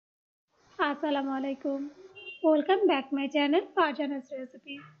আসসালামু আলাইকুম। Welcome back my channel Farzana's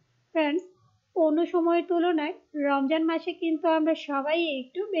recipe. Friends, অন্য সময়ের তুলনায় রমজান মাসে কিন্তু আমরা সবাই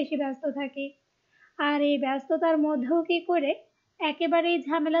একটু বেশি ব্যস্ত থাকি। আর এই ব্যস্ততার মধ্যেও কি করে একেবারেই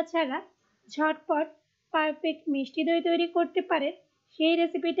ঝামেলা ছাড়া ঝটপট পারফেক্ট মিষ্টি দই তৈরি করতে পারেন, সেই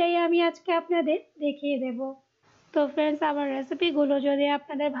রেসিপিটাই আমি আজকে আপনাদের দেখিয়ে দেব। তো ফ্রেন্ডস, আমার রেসিপিগুলো যদি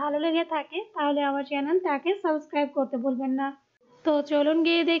আপনাদের ভালো লেগে থাকে তাহলে আমার চ্যানেলটাকে সাবস্ক্রাইব করতে ভুলবেন না। তো চলুন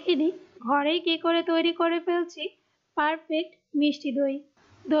গিয়ে দেখে নিই ঘরেই কি করে তৈরি করে ফেলছি পারফেক্ট মিষ্টি দই।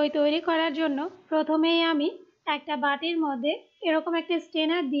 দই তৈরি করার জন্য প্রথমেই আমি একটা বাটির মধ্যে এরকম একটা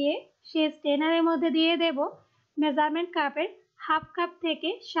স্ট্রেনার দিয়ে সেই স্ট্রেনারের মধ্যে দিয়ে দেব মেজারমেন্ট কাপের হাফ কাপ থেকে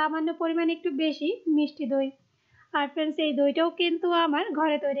সামান্য পরিমাণ একটু বেশি মিষ্টি দই। আর ফ্রেন্ডস, এই দইটাও কিন্তু আমার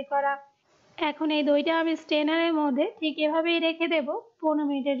ঘরে তৈরি করা। এখন এই দইটা আমি স্ট্রেনারের মধ্যে ঠিক এভাবেই রেখে দেব 15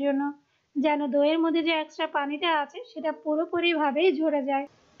 মিনিটের জন্য, যেন দইয়ের মধ্যে যে এক্সট্রা পানিটা আছে সেটা পুরোপুরিভাবেই ঝরে যায়।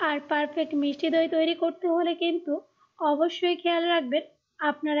 আর পারফেক্ট মিষ্টি দই তৈরি করতে হলে কিন্তু অবশ্যই খেয়াল রাখবেন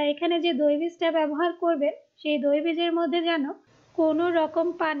আপনারা এখানে যে দই বীজটা ব্যবহার করবেন সেই দই বীজের মধ্যে যেন কোনো রকম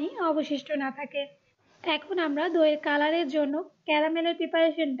পানি অবশিষ্ট না থাকে। এখন আমরা দইয়ের কালারের জন্য ক্যারামেলের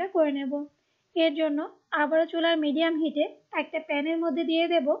প্রিপারেশনটা করে নেব। এর জন্য আবারও চুলার মিডিয়াম হিটে একটা প্যানের মধ্যে দিয়ে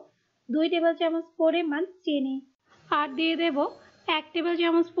দেব 2 টেবিল চামচ পরিমাণ চিনি আর দিয়ে দেব 1 টেবিল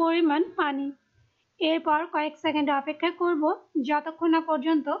চামচ পরিমাণ পানি। এরপর কয়েক সেকেন্ড অপেক্ষা করব যতক্ষণ না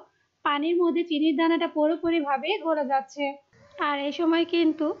পর্যন্ত পানির মধ্যে চিনির দানাটা পুরোপুরিভাবে গলে যাচ্ছে। আর এই সময়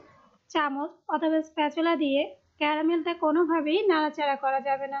কিন্তু চামচ অথবা স্প্যাচুলা দিয়ে ক্যারামেলটা কোনোভাবেই নাড়াচাড়া করা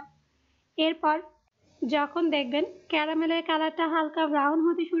যাবে না। এরপর যখন দেখবেন ক্যারামেলের কালারটা হালকা ব্রাউন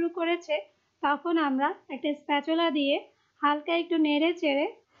হতে শুরু করেছে, তখন আমরা একটা স্প্যাচুলা দিয়ে হালকা একটু নেড়ে চেড়ে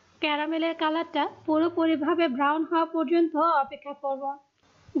ক্যারামেলের কালারটা পুরোপুরিভাবে ব্রাউন হওয়া পর্যন্ত অপেক্ষা করব।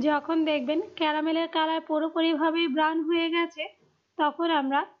 যখন দেখবেন ক্যারামেলের কালার পুরোপুরিভাবেই ব্রাউন হয়ে গেছে, তখন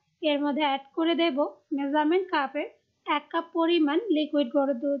আমরা এর মধ্যে অ্যাড করে দেব মেজারমেন্ট কাপের 1 কাপ পরিমাণ লিকুইড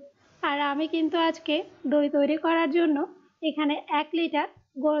গরুর দুধ। আর আমি কিন্তু আজকে দই তৈরি করার জন্য এখানে 1 লিটার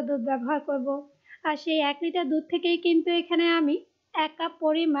গরুর দুধ ব্যবহার করব। আর সেই 1 লিটার দুধ থেকেই কিন্তু এখানে আমি 1 কাপ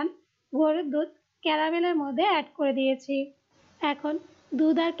পরিমাণ গরুর দুধ ক্যারামেলের মধ্যে অ্যাড করে দিয়েছি। এখন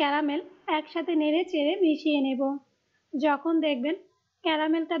দুধ আর ক্যারামেল একসাথে নেড়ে চেড়ে মিশিয়ে নেব। যখন দেখবেন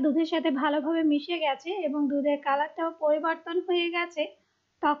ক্যারামেলটা দুধের সাথে ভালোভাবে মিশে গেছে এবং দুধের কালারটাও পরিবর্তন হয়ে গেছে,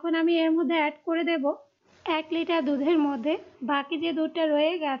 তখন আমি এর মধ্যে অ্যাড করে দেব 1 লিটার দুধের মধ্যে বাকি যে দুধটা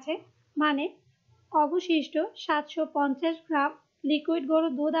রয়ে গেছে, মানে অবশিষ্ট 750 গ্রাম লিকুইড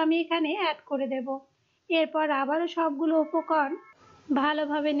গরুর দুধ আমি এখানে অ্যাড করে দেব। এরপর আবারও সবগুলো উপকরণ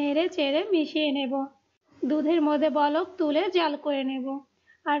ভালোভাবে নেড়ে চেড়ে মিশিয়ে নেব। দুধের মধ্যে বলক তুলে জাল করে নেব।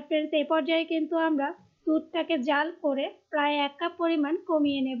 আর ফ্রেন্ডস, এই পর্যায়ে কিন্তু আমরা দুধটাকে জাল করে প্রায় 1 কাপ পরিমাণ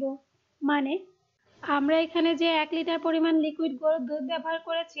কমিয়ে নেব। মানে আমরা এখানে যে 1 লিটার পরিমাণ লিকুইড গরুর দুধ ব্যবহার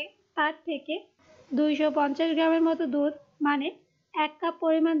করেছি তার থেকে 250 গ্রামের মতো দুধ, মানে 1 কাপ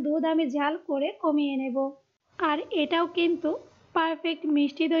পরিমাণ দুধ আমি জাল করে কমিয়ে নেব। আর এটাও কিন্তু পারফেক্ট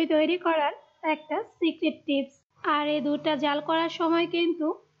মিষ্টি দই তৈরি করার একটা সিক্রেট টিপস। আর এই দুধটা জাল করার সময় কিন্তু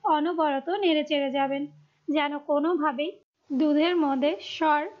অনবরত নেড়ে চেড়ে যাবেন, যেন কোনোভাবেই দুধের মধ্যে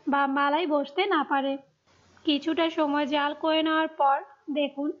সর বা মালাই বসতে না পারে। কিছুটা সময় জাল করে নেওয়ার পর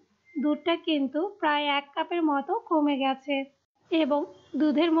দেখুন দুধটা কিন্তু প্রায় 1 কাপের মতো কমে গেছে এবং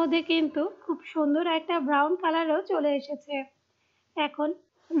দুধের মধ্যে কিন্তু খুব সুন্দর একটা ব্রাউন কালারও চলে এসেছে। এখন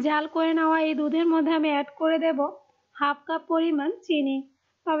জাল করে নেওয়া এই দুধের মধ্যে আমি অ্যাড করে দেব হাফ কাপ পরিমাণ চিনি।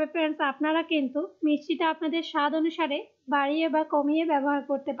 তবে ফ্রেন্ডস, আপনারা কিন্তু মিষ্টিটা আপনাদের স্বাদ অনুসারে বাড়িয়ে বা কমিয়ে ব্যবহার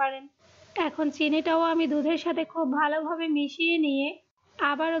করতে পারেন। এখন চিনিটাও আমি দুধের সাথে খুব ভালোভাবে মিশিয়ে নিয়ে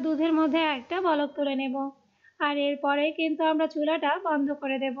আবারও দুধের মধ্যে একটা বলক তুলে নেব। আর এরপরে কিন্তু আমরা চুলাটা বন্ধ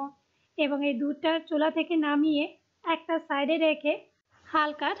করে দেব এবং এই দুধটা চুলা থেকে নামিয়ে একটা সাইডে রেখে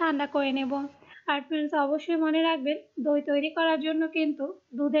হালকা ঠান্ডা করে নেব। আর ফ্রেন্ডস, অবশ্যই মনে রাখবেন দই তৈরি করার জন্য কিন্তু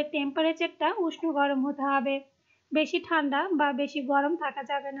দুধের টেম্পারেচারটা উষ্ণ গরম হতে হবে, বেশি ঠান্ডা বা বেশি গরম থাকা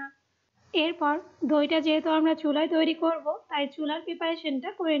যাবে না। এরপর দইটা যেহেতু আমরা চুলায় তৈরি করব, তাই চুলার প্রিপারেশনটা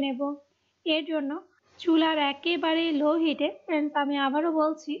করে নেব। এর জন্য চুলার একেবারে লো হিটে, ফ্রেন্ডস আমি আবারও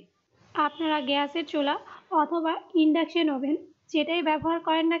বলছি, আপনারা গ্যাসের চুলা অথবা ইন্ডাকশন ওভেন যেটাই ব্যবহার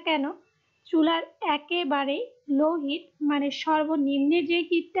করেন না কেন, চুলার একেবারে লো হিট, মানে সর্বনিম্নের যে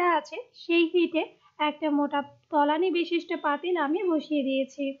হিটটা আছে সেই হিটে একটা মোটা তলানি বিশিষ্ট পাতিল আমি বসিয়ে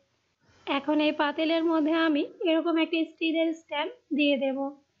দিয়েছি। এখন এই পাতিলের মধ্যে আমি এরকম একটা স্টিলের স্ট্যান্ড দিয়ে দেব।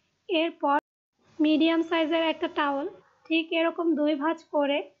 এরপর মিডিয়াম সাইজের একটা টাওয়াল ঠিক এরকম 2 ভাঁজ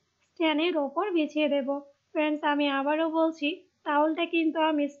করে স্ট্যান্ডের ওপর বিছিয়ে দেব। ফ্রেন্ডস, আমি আবারও বলছি, টাওয়ালটা কিন্তু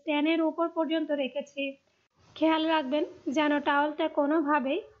আমি স্ট্যান্ডের উপর পর্যন্ত রেখেছি। খেয়াল রাখবেন যেন টাওয়ালটা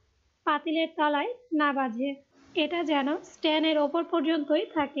কোনোভাবেই পাতিলের তলায় না বাজে, এটা যেন স্ট্যান্ডের ওপর পর্যন্তই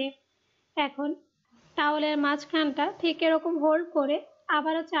থাকে। এখন টাওয়ালের মাঝখানটা ঠিক এরকম হোল্ড করে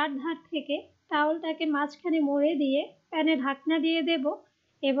আবারও চারধার থেকে টাওয়ালটাকে মাঝখানে মুড়ে দিয়ে প্যানে ঢাকনা দিয়ে দেব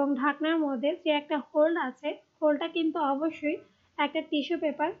এবং ঢাকনার মধ্যে যে একটা হোল্ড আছে, হোলটা কিন্তু অবশ্যই একটা টিস্যু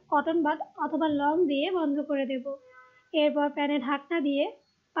পেপার, কটন বাড অথবা লং দিয়ে বন্ধ করে দেব। এরপর প্যানে ঢাকনা দিয়ে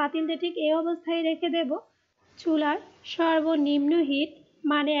পাতিলটা ঠিক এই অবস্থায় রেখে দেব চুলার সর্বনিম্ন হিট,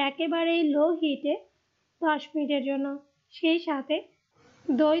 মানে একেবারেই লো হিটে 10 মিনিটের জন্য। সেই সাথে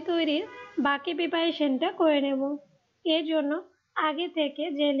দই তৈরির বাকি প্রিপারেশনটা করে নেব। এর জন্য আগে থেকে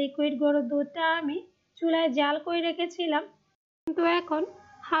যে লিকুইড গরুর দুধটা আমি চুলায় জাল করে রেখেছিলাম, কিন্তু এখন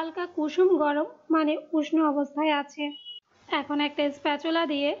হালকা কুসুম গরম, মানে উষ্ণ অবস্থায় আছে। এখন একটা স্প্যাচুলা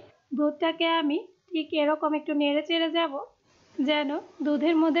দিয়ে দুধটাকে আমি ঠিক এরকম একটু নেড়ে চেড়ে যাব, যেন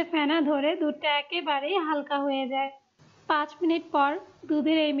দুধের মধ্যে ফেনা ধরে দুধটা একেবারেই হালকা হয়ে যায়। 5 মিনিট পর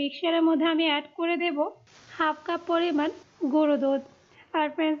দুধের এই মিক্সচারের মধ্যে আমি অ্যাড করে দেব হাফ কাপ পরিমাণ গুঁড়ো দুধ। আর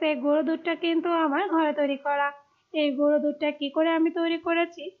ফ্রেন্ডস, এই গুঁড়ো দুধটা কিন্তু আমার ঘরে তৈরি করা। এই গুঁড়ো দুধটা কী করে আমি তৈরি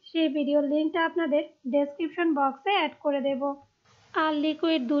করেছি সেই ভিডিওর লিঙ্কটা আপনাদের ডেসক্রিপশন বক্সে অ্যাড করে দেব। আর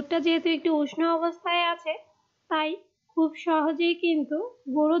লিকুইড দুধটা যেহেতু একটু উষ্ণ অবস্থায় আছে, তাই খুব সহজেই কিন্তু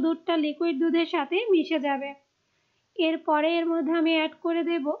গুঁড়ো দুধটা লিকুইড দুধের সাথে মিশে যাবে। এরপরে এর মধ্যে আমি অ্যাড করে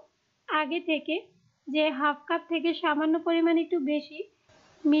দেব আগে থেকে যে হাফ কাপ থেকে সামান্য পরিমাণ একটু বেশি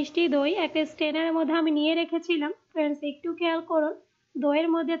মিষ্টি দই একটা স্ট্রেনারের মধ্যে আমি নিয়ে রেখেছিলাম। ফ্রেন্ডস, একটু খেয়াল করুন, দইয়ের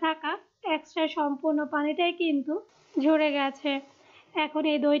মধ্যে থাকা এক্সট্রা সম্পূর্ণ পানিটাই কিন্তু ঝরে গেছে। এখন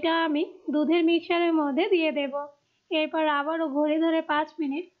এই দইটা আমি দুধের মিক্সচারের মধ্যে দিয়ে দেব। এরপর আবারও ঘড়ি ধরে 5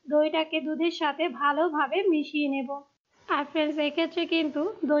 মিনিট দইটাকে দুধের সাথে ভালোভাবে মিশিয়ে নেব। আর ফ্রেন্ডস, এক্ষেত্রে কিন্তু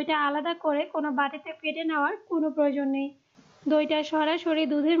দইটা আলাদা করে কোনো বাটিতে ফেটে নেওয়ার কোনো প্রয়োজন নেই। দইটা সরাসরি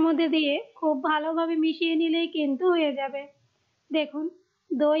দুধের মধ্যে দিয়ে খুব ভালোভাবে মিশিয়ে নিলেই কিন্তু হয়ে যাবে। দেখুন,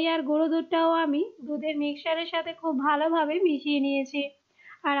 দই আর গুঁড়ো দুধটাও আমি দুধের মিক্সচারের সাথে খুব ভালোভাবে মিশিয়ে নিয়েছি।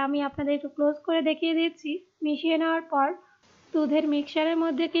 আর আমি আপনাদের একটু ক্লোজ করে দেখিয়ে দিচ্ছি, মিশিয়ে নেওয়ার পর দুধের মিক্সচারের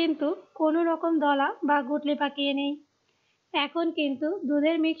মধ্যে কিন্তু কোনো রকম দলা বা গুটলি পাকিয়ে নেই। এখন কিন্তু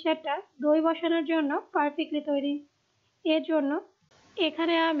দুধের মিক্সচারটা দই বসানোর জন্য পারফেক্টলি তৈরি। এর জন্য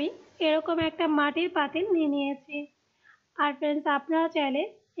এখানে আমি এরকম একটা মাটির পাতিল নিয়ে নিয়েছি। আর ফ্রেন্ডস, আপনারা চাইলে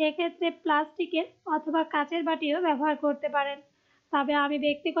এক্ষেত্রে প্লাস্টিকের অথবা কাচের বাটিও ব্যবহার করতে পারেন, তবে আমি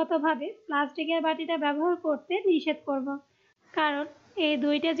ব্যক্তিগতভাবে প্লাস্টিকের বাটিটা ব্যবহার করতে নিষেধ করব। কারণ এই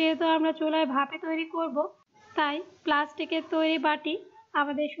দইটা যেহেতু আমরা চুলায় ভাপে তৈরি করব, তাই প্লাস্টিকের তৈরি বাটি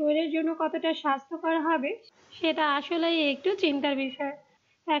আমাদের শরীরের জন্য কতটা স্বাস্থ্যকর হবে সেটা আসলেই একটু চিন্তার বিষয়।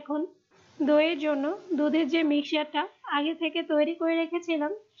 এখন দইয়ের জন্য দুধের যে মিক্সচারটা আগে থেকে তৈরি করে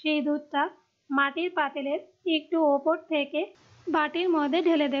রেখেছিলাম, সেই দুধটা মাটির পাতিলের একটু ওপর থেকে বাটির মধ্যে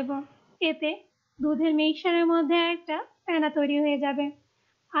ঢেলে দেব। এতে দুধের মিক্সচারের মধ্যে একটা ফেনা তৈরি হয়ে যাবে।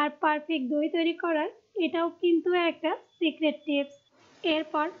 আর পারফেক্ট দই তৈরি করার এটাও কিন্তু একটা সিক্রেট টিপস।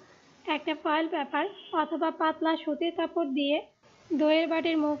 এরপর একটা ফয়েল পেপার অথবা পাতলা সুতির কাপড় দিয়ে দইয়ের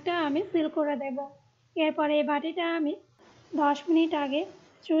বাটির মুখটা আমি সিল করে দেব। এরপর এই বাটিটা আমি 10 মিনিট আগে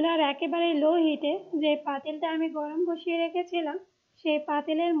চুলার একেবারে লো হিটে যে পাতিলটা আমি গরম বসিয়ে রেখেছিলাম, সেই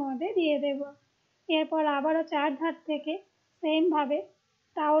পাতিলের মধ্যে দিয়ে দেব। এরপর আবারও চারধার থেকে সেমভাবে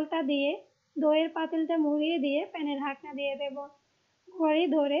টাওয়ালটা দিয়ে দইয়ের পাতিলটা মুড়িয়ে দিয়ে প্যানে ঢাকনা দিয়ে দেব, ঘড়ি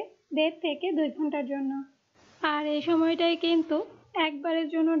ধরে 1.5 থেকে 2 ঘন্টার জন্য। আর এই সময়টাই কিন্তু একবারের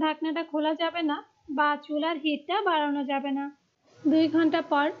জন্য ঢাকনাটা খোলা যাবে না বা চুলার হিটটা বাড়ানো যাবে না। 2 ঘন্টা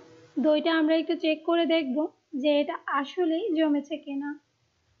পর দইটা আমরা একটু চেক করে দেখব যে এটা আসলেই জমেছে কিনা।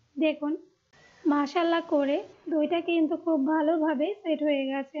 দেখুন, মাশাআল্লাহ করে দইটা কিন্তু খুব ভালোভাবে সেট হয়ে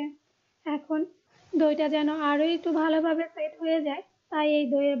গেছে। এখন দইটা যেন আরও একটু ভালোভাবে সেট হয়ে যায়, তাই এই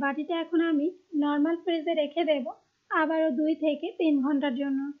দইয়ের বাটিটা এখন আমি নর্মাল ফ্রিজে রেখে দেব আবারও 2 থেকে 3 ঘন্টার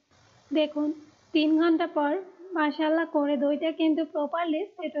জন্য। দেখুন, 3 ঘন্টা পর মাশাআল্লাহ করে দইটা কিন্তু প্রপারলি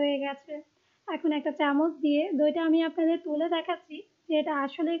সেট হয়ে গেছে। এখন একটা চামচ দিয়ে দইটা আমি আপনাদের তুলে দেখাচ্ছি যে এটা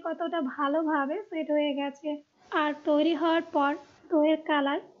আসলেই কতটা ভালোভাবে সেট হয়ে গেছে। আর তৈরি হওয়ার পর দইয়ের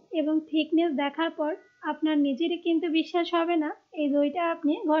কালার এবং থিকনেস দেখার পর আপনার নিজেরই কিন্তু বিশ্বাস হবে না এই দইটা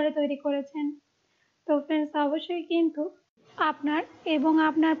আপনি ঘরে তৈরি করেছেন। তো ফ্রেন্ডস, অবশ্যই কিন্তু আপনার এবং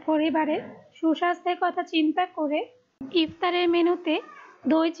আপনার পরিবারের সুস্বাস্থ্যের কথা চিন্তা করে ইফতারের মেনুতে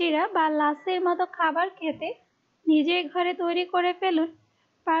দই চিড়া বা লাচ্ছির মতো খাবার খেতে নিজের ঘরে তৈরি করে ফেলুন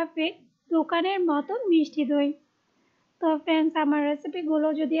পারফেক্ট দোকানের মতো মিষ্টি দই। তো ফ্রেন্ডস, আমার রেসিপিগুলো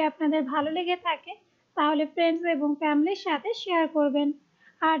যদি আপনাদের ভালো লেগে থাকে তাহলে ফ্রেন্ডস এবং ফ্যামিলির সাথে শেয়ার করবেন।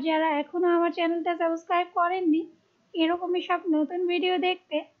 আর যারা এখনও আমার চ্যানেলটা সাবস্ক্রাইব করেননি, এরকমই সব নতুন ভিডিও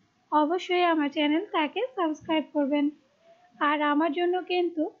দেখতে অবশ্যই আমার চ্যানেলটাকে সাবস্ক্রাইব করবেন। আর আমার জন্য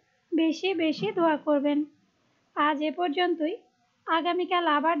কিন্তু বেশি বেশি দোয়া করবেন। আজ এ পর্যন্তই। আগামীকাল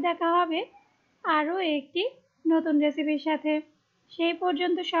আবার দেখা হবে আরও একটি নতুন রেসিপির সাথে। সেই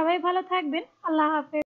পর্যন্ত সবাই ভালো থাকবেন। আল্লাহ হাফেজ।